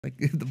Like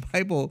the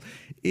Bible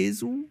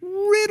is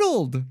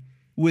riddled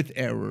with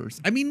errors.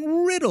 I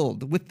mean,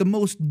 riddled with the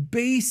most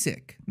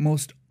basic,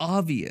 most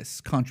obvious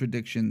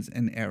contradictions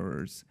and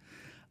errors.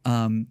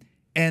 And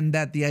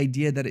that the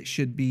idea that it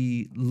should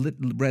be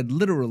read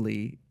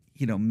literally,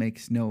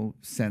 makes no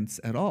sense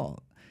at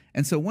all.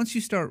 And so once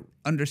you start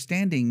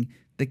understanding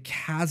the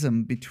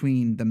chasm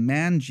between the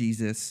man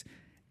Jesus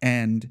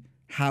and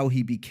how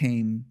he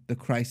became the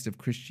Christ of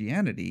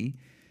Christianity,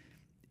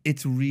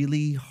 it's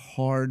really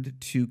hard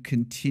to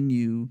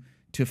continue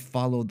to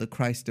follow the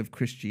Christ of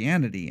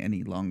Christianity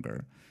any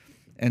longer.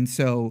 And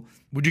so,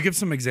 would you give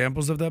some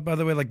examples of that, by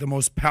the way, like the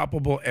most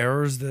palpable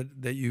errors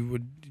that you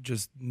would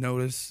just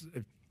notice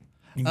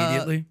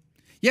immediately?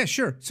 Yeah,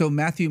 sure. So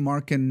Matthew,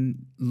 Mark,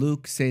 and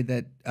Luke say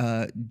that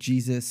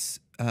Jesus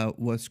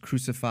was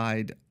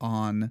crucified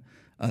on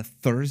a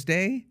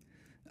Thursday,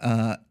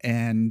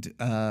 and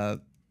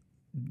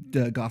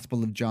the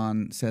Gospel of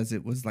John says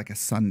it was like a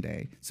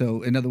Sunday.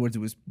 So in other words, it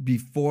was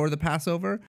before the Passover,